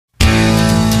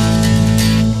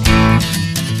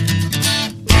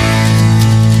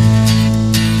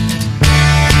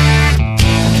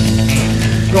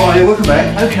Right, welcome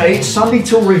back. Okay, Sunday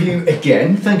tool review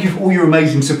again. Thank you for all your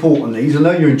amazing support on these. I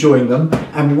know you're enjoying them,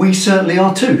 and we certainly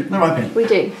are too. Isn't that right, Pen? We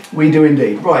do. We do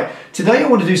indeed. Right, today I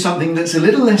want to do something that's a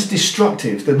little less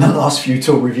destructive than the last few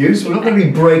tool reviews. We're not going to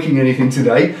be breaking anything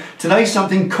today. Today's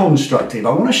something constructive. I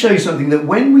want to show you something that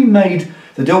when we made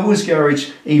the Delboy's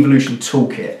Garage Evolution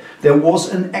Toolkit, there was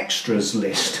an extras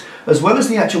list. As well as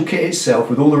the actual kit itself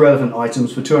with all the relevant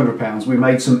items for £200, we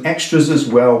made some extras as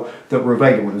well that were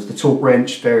available. There's the torque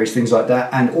wrench, various things like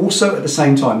that, and also at the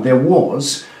same time there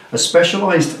was a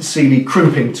specialised Sealy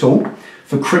crimping tool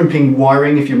for crimping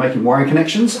wiring if you're making wiring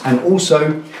connections, and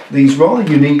also these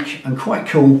rather unique and quite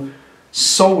cool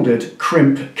soldered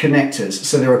crimp connectors.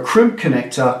 So they're a crimp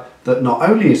connector that not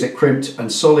only is it crimped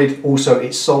and solid, also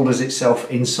it solders itself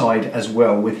inside as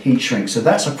well with heat shrink. So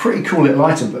that's a pretty cool little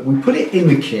item, but we put it in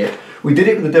the kit. We did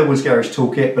it with the Delboy's Garage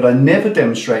Toolkit, but I never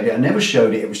demonstrated it, I never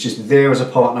showed it, it was just there as a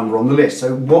part number on the list.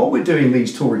 So while we're doing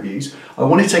these tool reviews, I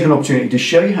want to take an opportunity to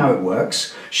show you how it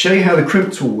works, show you how the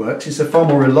crimp tool works. It's a far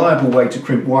more reliable way to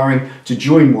crimp wiring, to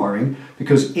join wiring,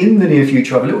 because in the near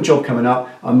future I have a little job coming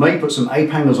up. I may put some ape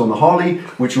hangers on the Harley,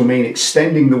 which will mean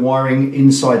extending the wiring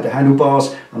inside the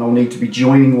handlebars, and I'll need to be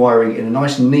joining wiring in a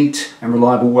nice, neat and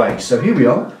reliable way. So here we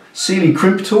are, Sealy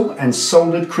crimp tool and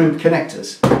soldered crimp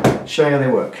connectors. Show you how they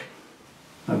work.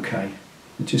 Okay,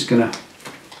 I'm just going to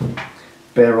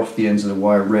bare off the ends of the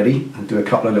wire ready and do a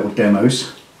couple of little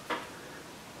demos.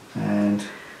 And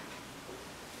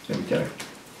there we go.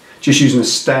 Just using a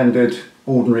standard,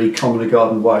 ordinary common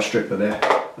garden wire stripper there,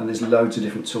 and there's loads of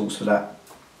different tools for that.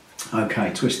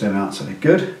 Okay, twist them out so they're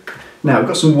good. Now we've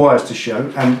got some wires to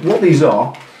show, and what these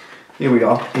are, here we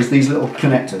are, is these little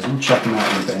connectors. I'm chucking them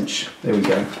out on the bench. There we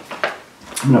go.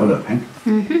 Have a look,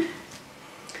 Pen.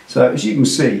 So as you can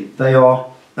see, they are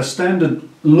a standard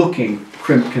looking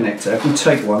crimp connector. If we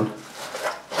take one,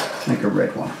 take a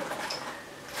red one,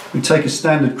 we take a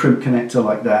standard crimp connector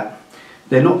like that.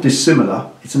 They're not dissimilar,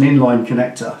 it's an inline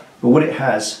connector, but what it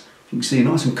has, you can see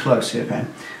nice and close here,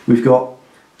 Pen, we've got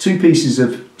two pieces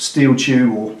of steel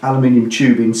tube or aluminium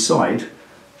tube inside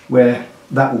where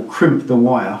that will crimp the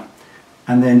wire,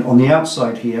 and then on the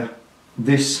outside here,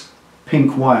 this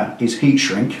pink wire is heat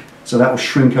shrink, so that will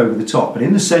shrink over the top. But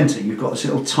in the centre you've got this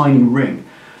little tiny ring,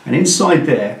 and inside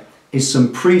there is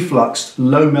some pre-fluxed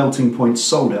low melting point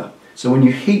solder. So when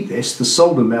you heat this, the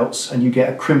solder melts and you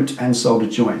get a crimped and soldered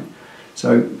joint.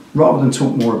 So rather than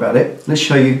talk more about it, let's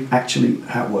show you actually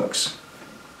how it works.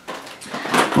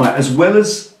 Right, as well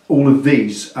as all of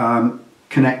these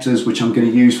connectors which I'm going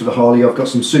to use for the Harley, I've got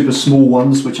some super small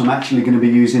ones which I'm actually going to be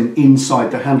using inside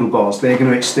the handlebars. They're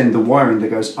going to extend the wiring that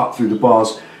goes up through the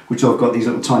bars, which I've got these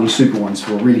little tiny super ones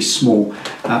for, really small.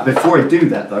 Before I do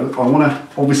that though, I want to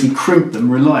obviously crimp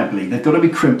them reliably. They've got to be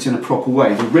crimped in a proper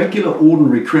way. The regular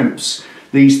ordinary crimps,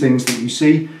 these things that you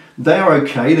see, they are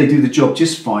okay, they do the job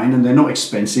just fine, and they're not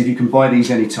expensive. You can buy these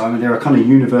anytime, and they're a kind of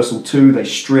universal too. They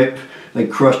strip, they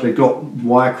crush, they've got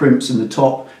wire crimps in the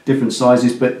top, different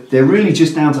sizes, but they're really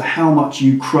just down to how much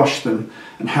you crush them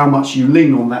and how much you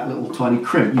lean on that little tiny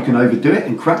crimp. You can overdo it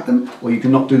and crack them, or you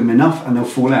can not do them enough and they'll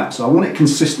fall out. So I want it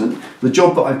consistent. The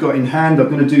job that I've got in hand, I'm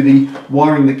going to do the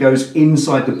wiring that goes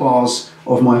inside the bars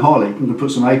of my Harley. I'm going to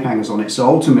put some ape hangers on it, so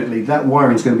ultimately that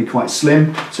wiring is going to be quite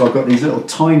slim, so I've got these little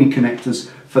tiny connectors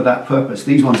for that purpose.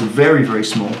 These ones are very, very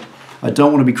small. I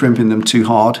don't want to be crimping them too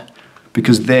hard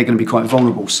because they're going to be quite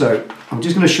vulnerable. So I'm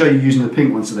just going to show you using the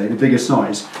pink ones today, the bigger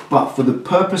size. But for the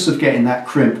purpose of getting that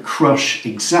crimp crush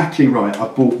exactly right, I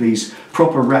bought these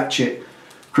proper ratchet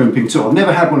crimping tool. I've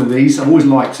never had one of these. I've always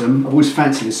liked them. I've always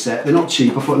fancied this set. They're not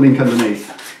cheap. I've put a link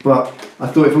underneath. But I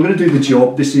thought if I'm going to do the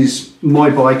job, this is my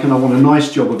bike and I want a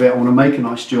nice job of it. I want to make a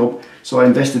nice job. So I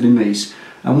invested in these.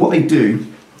 And what they do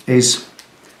is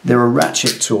they're a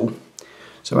ratchet tool.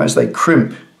 So as they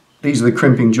crimp, these are the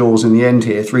crimping jaws in the end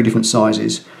here, 3 different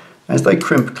sizes. As they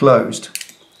crimp closed,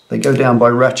 they go down by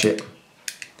ratchet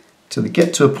till they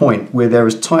get to a point where they're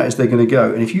as tight as they're going to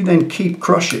go. And if you then keep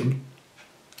crushing,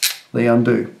 they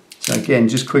undo. So again,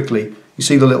 just quickly, you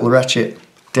see the little ratchet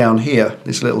down here,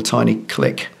 this little tiny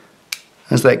click.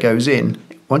 As that goes in,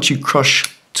 once you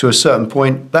crush to a certain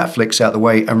point, that flicks out the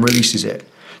way and releases it.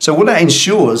 So what that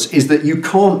ensures is that you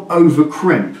can't over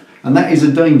crimp, and that is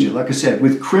a danger. Like I said,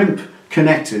 with crimp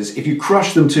connectors, if you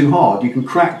crush them too hard, you can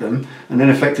crack them, and then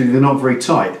effectively they're not very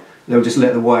tight. They'll just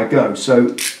let the wire go.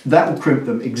 So that will crimp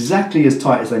them exactly as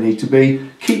tight as they need to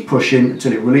be. Keep pushing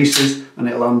until it releases and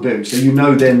it'll undo. So you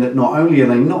know then that not only are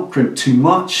they not crimped too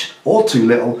much or too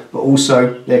little, but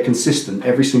also they're consistent,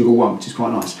 every single one, which is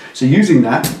quite nice. So using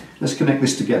that, let's connect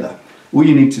this together. All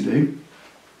you need to do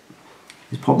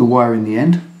is pop the wire in the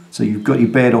end. So you've got your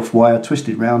bared off wire, twist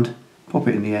it round, pop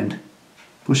it in the end,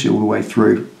 push it all the way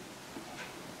through,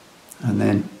 and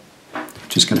then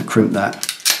just going to crimp that.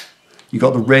 You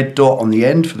got the red dot on the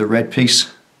end for the red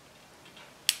piece,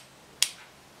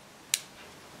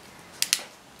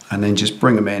 and then just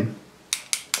bring them in,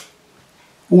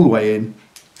 all the way in,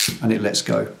 and it lets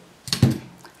go.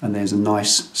 And there's a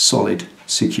nice solid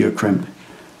secure crimp.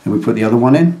 And we put the other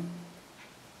one in.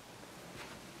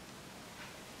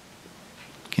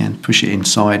 Again, push it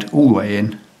inside, all the way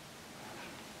in.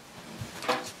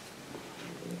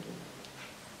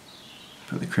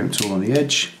 Put the crimp tool on the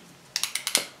edge,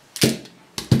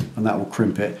 and that will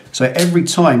crimp it. So every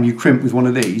time you crimp with one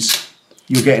of these,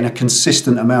 you're getting a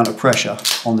consistent amount of pressure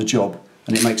on the job,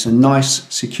 and it makes a nice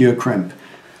secure crimp.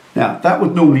 Now, that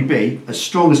would normally be as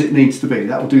strong as it needs to be.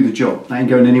 That will do the job. That ain't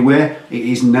going anywhere. It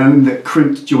is known that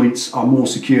crimped joints are more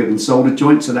secure than soldered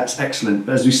joints, so that's excellent.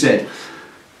 But as we said,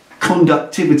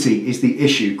 conductivity is the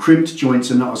issue. Crimped joints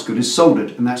are not as good as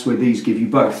soldered, and that's where these give you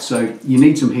both. So you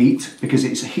need some heat, because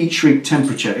it's a heat shrink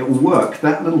temperature. It will work.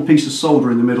 That little piece of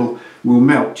solder in the middle will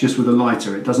melt just with a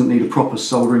lighter. It doesn't need a proper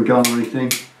soldering gun or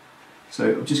anything.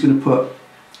 So I'm just going to put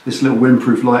this little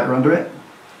windproof lighter under it,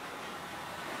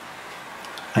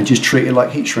 and just treat it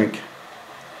like heat shrink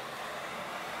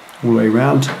all the way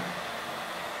around.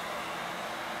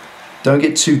 Don't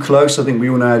get too close. I think we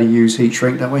all know how to use heat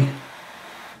shrink, don't we?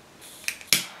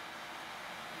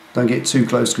 Don't get too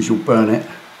close because you'll burn it.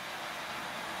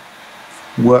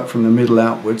 Work from the middle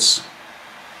outwards.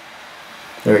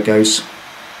 There it goes.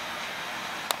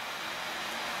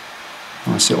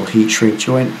 Nice little heat shrink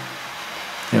joint.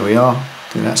 There we are.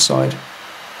 Do that side.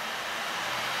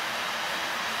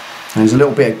 And there's a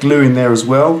little bit of glue in there as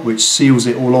well, which seals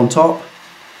it all on top.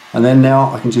 And then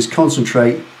now I can just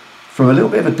concentrate from a little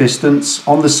bit of a distance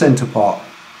on the center part.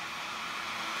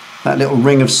 That little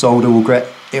ring of solder will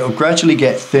gradually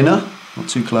get thinner, not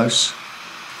too close.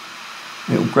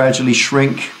 It will gradually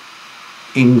shrink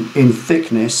in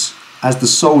thickness as the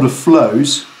solder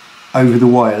flows over the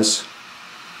wires,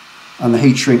 and the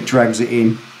heat shrink drags it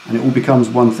in, and it all becomes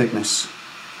one thickness.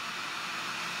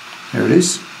 There it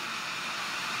is.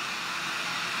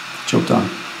 Job done.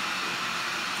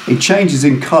 It changes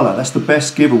in colour. That's the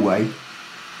best giveaway.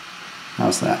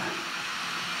 How's that?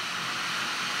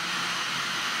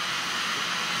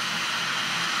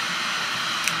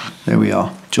 There we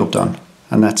are. Job done.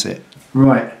 And that's it.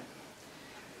 Right.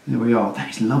 There we are. That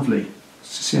is lovely. Let's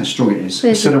see how strong it is.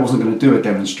 I said I wasn't going to do a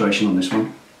demonstration on this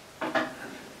one.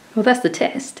 Well, that's the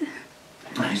test.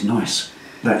 That is nice.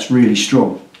 That's really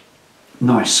strong.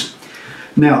 Nice.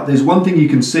 Now, there's one thing you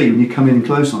can see when you come in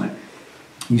close on it.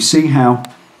 You see how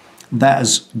that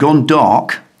has gone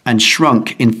dark and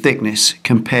shrunk in thickness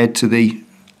compared to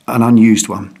an unused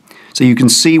one. So you can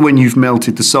see when you've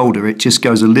melted the solder, it just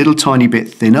goes a little tiny bit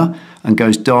thinner and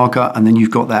goes darker, and then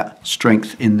you've got that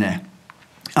strength in there.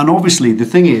 And obviously the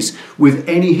thing is, with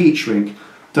any heat shrink,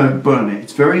 don't burn it.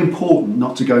 It's very important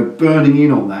not to go burning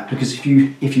in on that, because if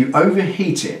you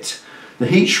overheat it, the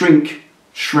heat shrink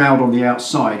shroud on the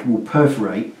outside will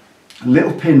perforate a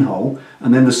little pinhole,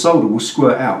 and then the solder will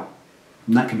squirt out,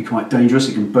 and that can be quite dangerous.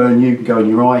 It can burn you, it can go in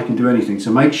your eye, it can do anything.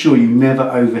 So make sure you never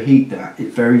overheat that.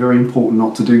 It's very, very important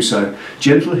not to do so.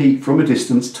 Gentle heat from a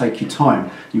distance. Take your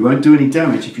time. You won't do any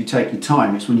damage if you take your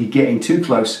time. It's when you're getting too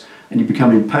close and you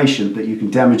become impatient that you can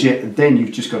damage it, and then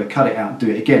you've just got to cut it out and do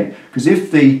it again. Because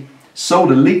if the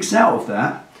solder leaks out of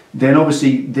that, then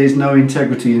obviously there's no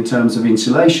integrity in terms of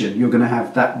insulation. You're going to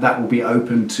have that will be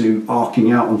open to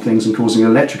arcing out on things and causing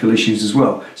electrical issues as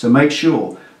well. So make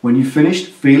sure when you've finished,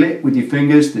 feel it with your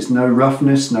fingers. There's no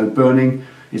roughness, no burning.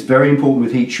 It's very important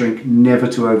with heat shrink never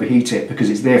to overheat it, because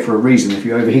it's there for a reason. If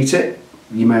you overheat it,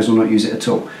 you may as well not use it at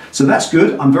all. So that's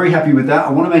good. I'm very happy with that.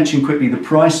 I want to mention quickly the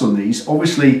price on these.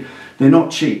 Obviously, they're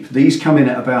not cheap. These come in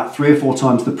at about 3 or 4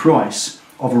 times the price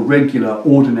of a regular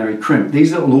ordinary crimp.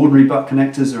 These little ordinary butt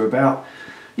connectors are about,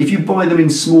 if you buy them in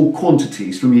small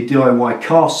quantities from your DIY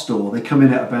car store, they come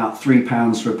in at about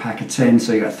 £3 for a pack of 10,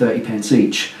 so you got 30p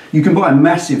each. You can buy a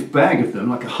massive bag of them,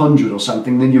 like 100 or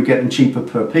something, then you'll get them cheaper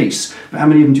per piece. But how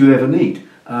many of them do you ever need?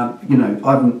 You know,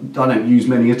 I don't use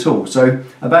many at all. So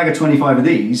a bag of 25 of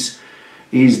these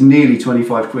is nearly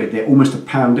 25 quid. They're almost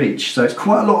 £1 each. So it's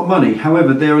quite a lot of money.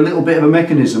 However, they're a little bit of a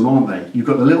mechanism, aren't they? You've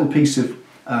got a little piece of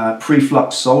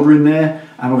pre-flux solder in there,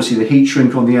 and obviously the heat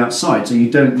shrink on the outside, so you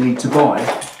don't need to buy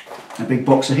a big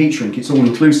box of heat shrink. It's all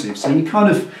inclusive, so you kind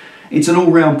of, it's an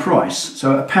all-round price.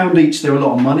 So £1 each, they're a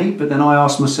lot of money. But then I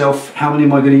asked myself, how many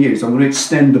am I going to use? I'm going to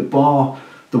extend the bar,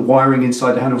 the wiring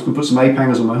inside the handle. I'm going to put some ape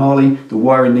hangers on my Harley. The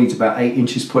wiring needs about 8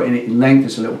 inches put in it in length.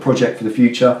 It's a little project for the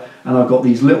future, and I've got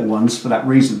these little ones for that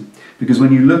reason, because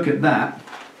when you look at that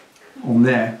on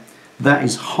there, that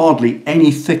is hardly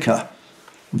any thicker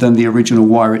than the original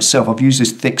wire itself. I've used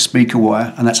this thick speaker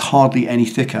wire and that's hardly any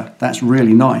thicker. That's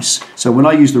really nice. So when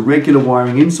I use the regular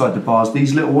wiring inside the bars,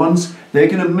 these little ones, they're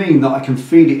going to mean that I can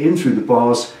feed it in through the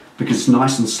bars because it's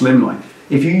nice and slimline.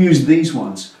 If you use these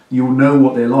ones, you'll know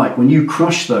what they're like. When you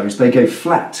crush those, they go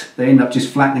flat. They end up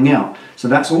just flattening out. So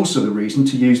that's also the reason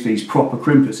to use these proper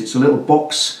crimpers. It's a little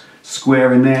box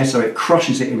square in there, so it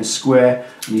crushes it in a square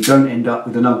and you don't end up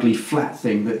with an ugly flat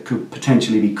thing that could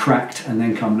potentially be cracked and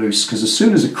then come loose, because as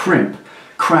soon as a crimp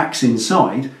cracks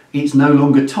inside, it's no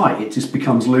longer tight, it just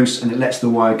becomes loose and it lets the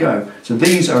wire go. So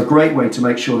these are a great way to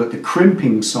make sure that the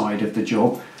crimping side of the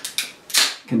job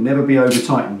can never be over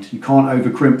tightened. You can't over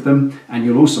crimp them, and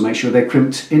you'll also make sure they're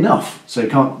crimped enough. So you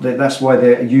can't, that's why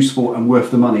they're useful and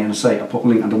worth the money. And I say, I'll pop a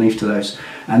link underneath to those.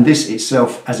 And this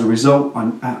itself, as a result,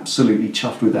 I'm absolutely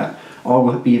chuffed with that. I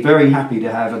will be very happy to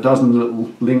have a dozen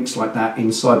little links like that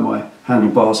inside my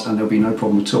handlebars, and there'll be no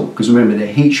problem at all. Because remember,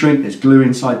 they're heat shrink, there's glue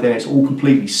inside there, it's all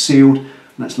completely sealed, and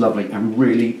that's lovely and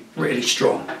really, really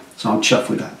strong. So I'm chuffed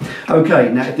with that. Okay,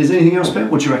 now if there's anything else,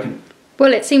 Ben, what do you reckon?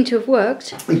 Well, it seemed to have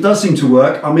worked. It does seem to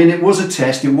work. I mean, it was a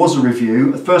test, it was a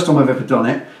review. The first time I've ever done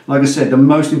it. Like I said, the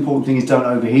most important thing is don't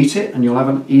overheat it and you'll have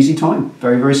an easy time.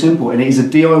 Very, very simple. And it is a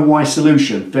DIY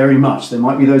solution, very much. There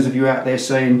might be those of you out there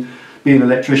saying, be an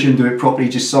electrician, do it properly,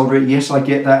 just solder it. Yes, I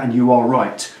get that, and you are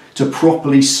right. To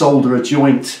properly solder a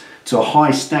joint to a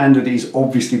high standard is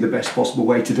obviously the best possible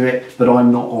way to do it, but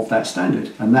I'm not of that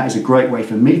standard. And that is a great way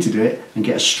for me to do it and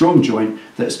get a strong joint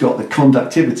that's got the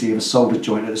conductivity of a soldered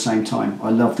joint at the same time. I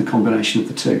love the combination of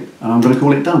the two. And I'm going to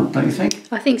call it done, don't you think?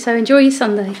 I think so. Enjoy your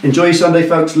Sunday. Enjoy your Sunday,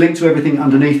 folks. Link to everything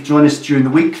underneath. Join us during the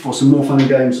week for some more fun and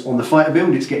games on the fighter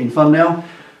build. It's getting fun now.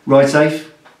 Ride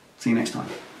safe. See you next time.